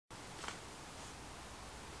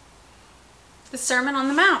The Sermon on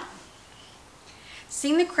the Mount.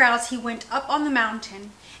 Seeing the crowds, he went up on the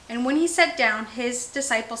mountain, and when he sat down, his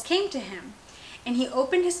disciples came to him. And he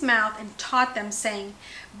opened his mouth and taught them, saying,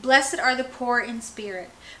 Blessed are the poor in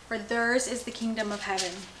spirit, for theirs is the kingdom of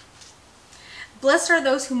heaven. Blessed are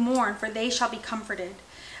those who mourn, for they shall be comforted.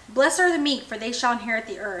 Blessed are the meek, for they shall inherit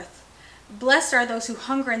the earth. Blessed are those who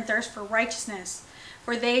hunger and thirst for righteousness,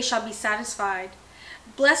 for they shall be satisfied.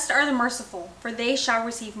 Blessed are the merciful, for they shall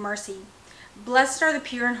receive mercy. Blessed are the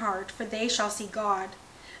pure in heart, for they shall see God.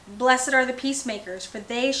 Blessed are the peacemakers, for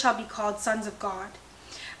they shall be called sons of God.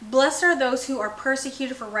 Blessed are those who are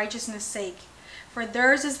persecuted for righteousness' sake, for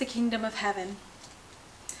theirs is the kingdom of heaven.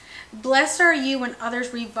 Blessed are you when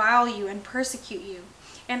others revile you and persecute you,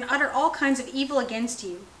 and utter all kinds of evil against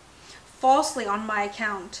you, falsely on my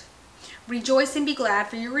account. Rejoice and be glad,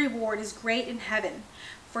 for your reward is great in heaven,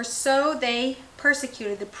 for so they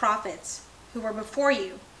persecuted the prophets who were before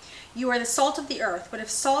you. You are the salt of the earth, but if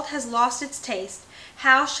salt has lost its taste,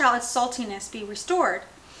 how shall its saltiness be restored?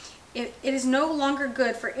 It is no longer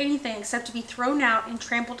good for anything except to be thrown out and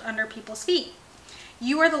trampled under people's feet.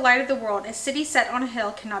 You are the light of the world. A city set on a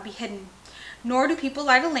hill cannot be hidden. Nor do people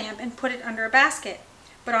light a lamp and put it under a basket,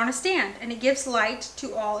 but on a stand, and it gives light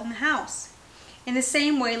to all in the house. In the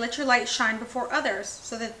same way, let your light shine before others,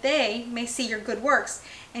 so that they may see your good works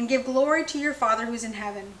and give glory to your Father who is in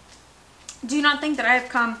heaven. Do not think that I have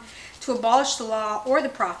come to abolish the law or the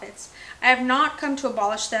prophets. I have not come to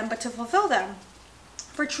abolish them, but to fulfill them.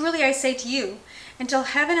 For truly I say to you, until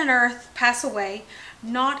heaven and earth pass away,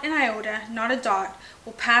 not an iota, not a dot,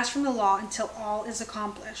 will pass from the law until all is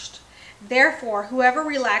accomplished. Therefore, whoever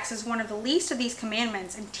relaxes one of the least of these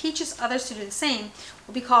commandments and teaches others to do the same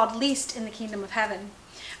will be called least in the kingdom of heaven.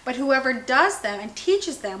 But whoever does them and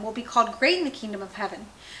teaches them will be called great in the kingdom of heaven.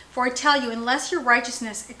 For I tell you, unless your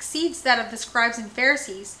righteousness exceeds that of the scribes and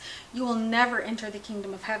Pharisees, you will never enter the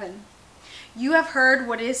kingdom of heaven. You have heard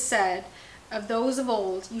what is said of those of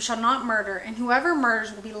old, you shall not murder, and whoever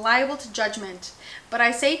murders will be liable to judgment. But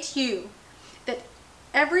I say to you that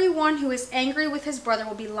everyone who is angry with his brother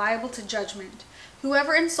will be liable to judgment.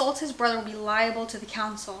 Whoever insults his brother will be liable to the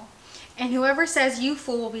council, and whoever says you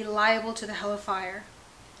fool will be liable to the hell of fire.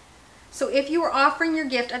 So if you are offering your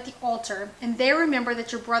gift at the altar, and there remember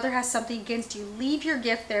that your brother has something against you, leave your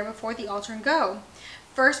gift there before the altar and go.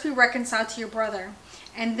 First be reconciled to your brother,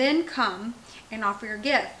 and then come and offer your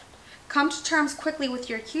gift. Come to terms quickly with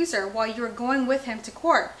your accuser while you are going with him to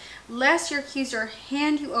court, lest your accuser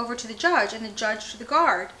hand you over to the judge, and the judge to the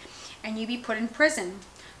guard, and you be put in prison.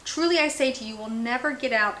 Truly I say to you, you will never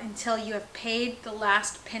get out until you have paid the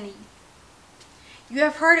last penny. You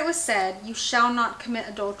have heard it was said, you shall not commit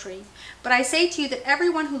adultery. But I say to you that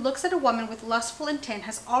everyone who looks at a woman with lustful intent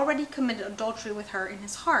has already committed adultery with her in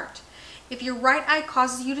his heart. If your right eye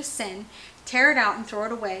causes you to sin, tear it out and throw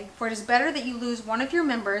it away. For it is better that you lose one of your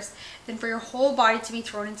members than for your whole body to be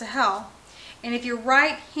thrown into hell. And if your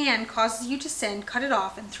right hand causes you to sin, cut it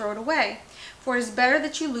off and throw it away. For it is better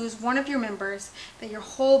that you lose one of your members than your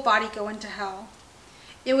whole body go into hell.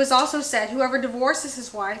 It was also said, whoever divorces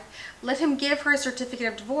his wife, let him give her a certificate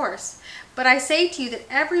of divorce. But I say to you that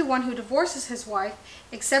everyone who divorces his wife,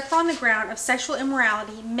 except on the ground of sexual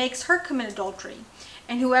immorality, makes her commit adultery.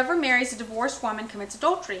 And whoever marries a divorced woman commits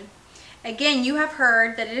adultery. Again, you have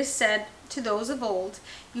heard that it is said to those of old,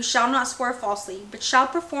 you shall not swear falsely, but shall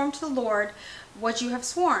perform to the Lord what you have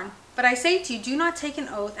sworn. But I say to you, do not take an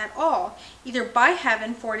oath at all, either by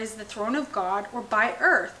heaven, for it is the throne of God, or by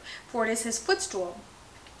earth, for it is his footstool,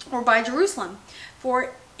 or by Jerusalem,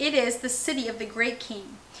 for it is the city of the great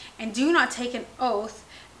king. And do not take an oath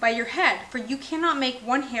by your head, for you cannot make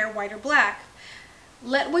one hair white or black.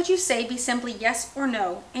 Let what you say be simply yes or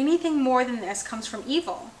no. Anything more than this comes from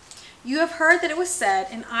evil. You have heard that it was said,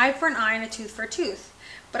 an eye for an eye and a tooth for a tooth.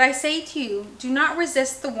 But I say to you, do not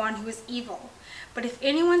resist the one who is evil. But if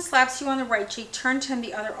anyone slaps you on the right cheek, turn to him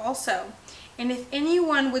the other also. And if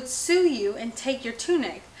anyone would sue you and take your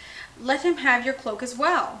tunic, let him have your cloak as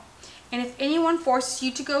well. And if anyone forces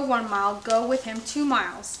you to go 1 mile, go with him 2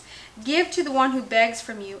 miles. Give to the one who begs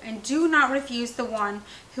from you, and do not refuse the one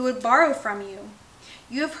who would borrow from you.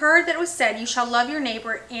 You have heard that it was said, you shall love your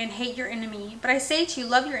neighbor and hate your enemy. But I say to you,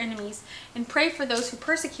 love your enemies, and pray for those who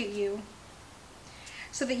persecute you,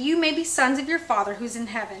 so that you may be sons of your Father who is in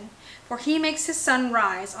heaven. For he makes his sun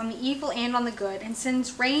rise on the evil and on the good, and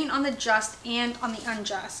sends rain on the just and on the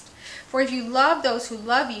unjust. For if you love those who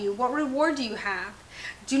love you, what reward do you have?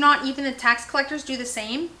 Do not even the tax collectors do the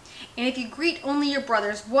same? And if you greet only your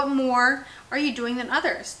brothers, what more are you doing than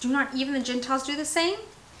others? Do not even the Gentiles do the same?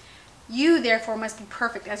 You therefore must be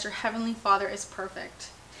perfect as your heavenly Father is perfect.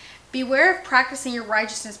 Beware of practicing your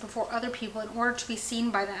righteousness before other people in order to be seen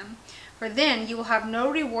by them, for then you will have no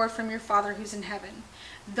reward from your Father who's in heaven.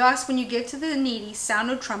 Thus, when you give to the needy, sound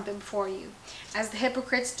no trumpet before you, as the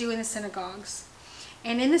hypocrites do in the synagogues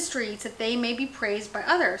and in the streets, that they may be praised by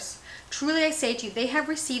others. Truly I say to you, they have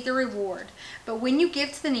received their reward. But when you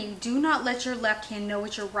give to the needy, do not let your left hand know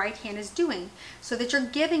what your right hand is doing, so that your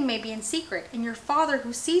giving may be in secret, and your Father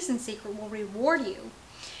who sees in secret will reward you.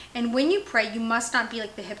 And when you pray, you must not be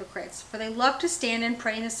like the hypocrites, for they love to stand and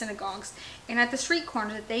pray in the synagogues and at the street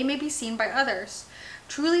corners, that they may be seen by others.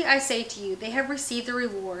 Truly I say to you, they have received their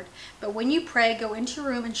reward. But when you pray, go into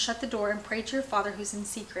your room and shut the door and pray to your Father who's in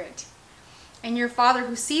secret. And your Father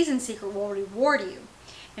who sees in secret will reward you.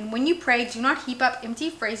 And when you pray, do not heap up empty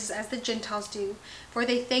phrases as the Gentiles do, for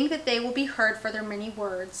they think that they will be heard for their many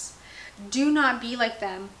words. Do not be like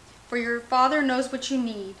them, for your Father knows what you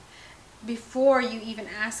need before you even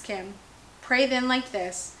ask him. Pray then like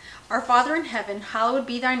this: Our Father in heaven, hallowed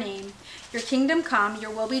be thy name. Your kingdom come,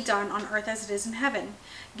 your will be done on earth as it is in heaven.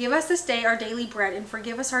 Give us this day our daily bread, and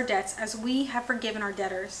forgive us our debts as we have forgiven our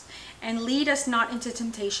debtors. And lead us not into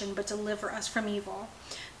temptation, but deliver us from evil.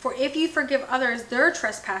 For if you forgive others their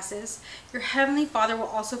trespasses, your heavenly Father will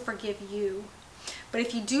also forgive you. But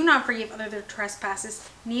if you do not forgive others their trespasses,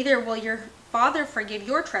 neither will your Father forgive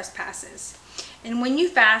your trespasses. And when you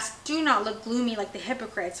fast, do not look gloomy like the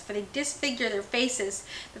hypocrites, for they disfigure their faces,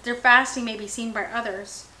 that their fasting may be seen by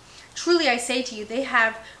others. Truly I say to you, they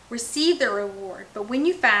have received their reward. But when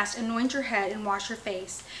you fast, anoint your head and wash your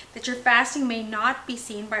face, that your fasting may not be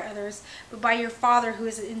seen by others, but by your Father who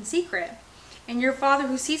is in secret. And your Father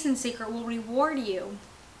who sees in secret will reward you.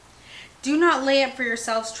 Do not lay up for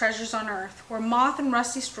yourselves treasures on earth, where moth and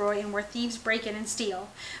rust destroy and where thieves break in and steal.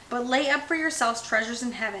 But lay up for yourselves treasures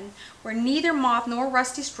in heaven, where neither moth nor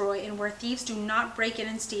rust destroy and where thieves do not break in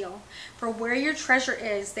and steal. For where your treasure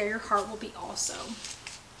is, there your heart will be also.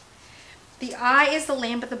 The eye is the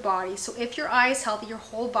lamp of the body, so if your eye is healthy, your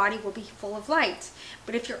whole body will be full of light.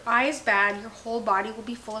 But if your eye is bad, your whole body will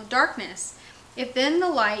be full of darkness. If then the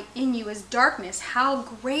light in you is darkness, how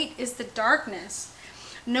great is the darkness?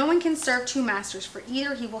 No one can serve two masters, for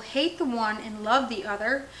either he will hate the one and love the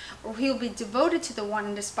other, or he will be devoted to the one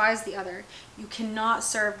and despise the other. You cannot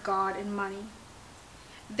serve God and money.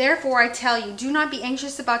 Therefore I tell you, do not be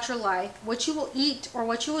anxious about your life, what you will eat or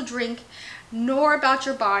what you will drink, nor about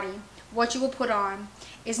your body, what you will put on.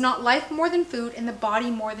 Is not life more than food, and the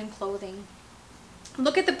body more than clothing?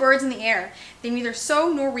 Look at the birds in the air. They neither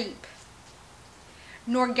sow nor reap,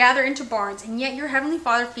 nor gather into barns, and yet your heavenly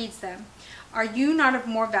Father feeds them. Are you not of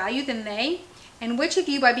more value than they? And which of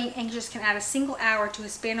you, by being anxious, can add a single hour to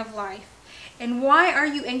his span of life? And why are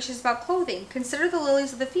you anxious about clothing? Consider the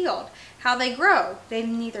lilies of the field, how they grow. They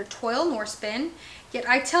neither toil nor spin. Yet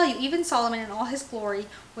I tell you, even Solomon in all his glory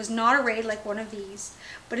was not arrayed like one of these.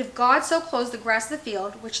 But if God so clothes the grass of the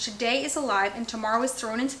field, which today is alive and tomorrow is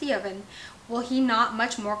thrown into the oven, will he not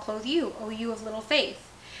much more clothe you, O you of little faith?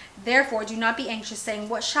 Therefore do not be anxious, saying,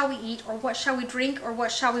 What shall we eat, or what shall we drink, or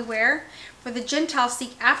what shall we wear? For the Gentiles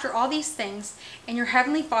seek after all these things, and your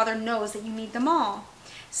heavenly Father knows that you need them all.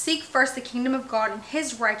 Seek first the kingdom of God and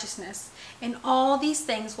his righteousness, and all these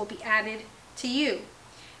things will be added to you.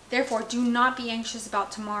 Therefore do not be anxious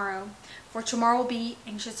about tomorrow, for tomorrow will be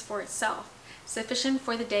anxious for itself. Sufficient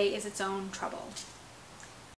for the day is its own trouble.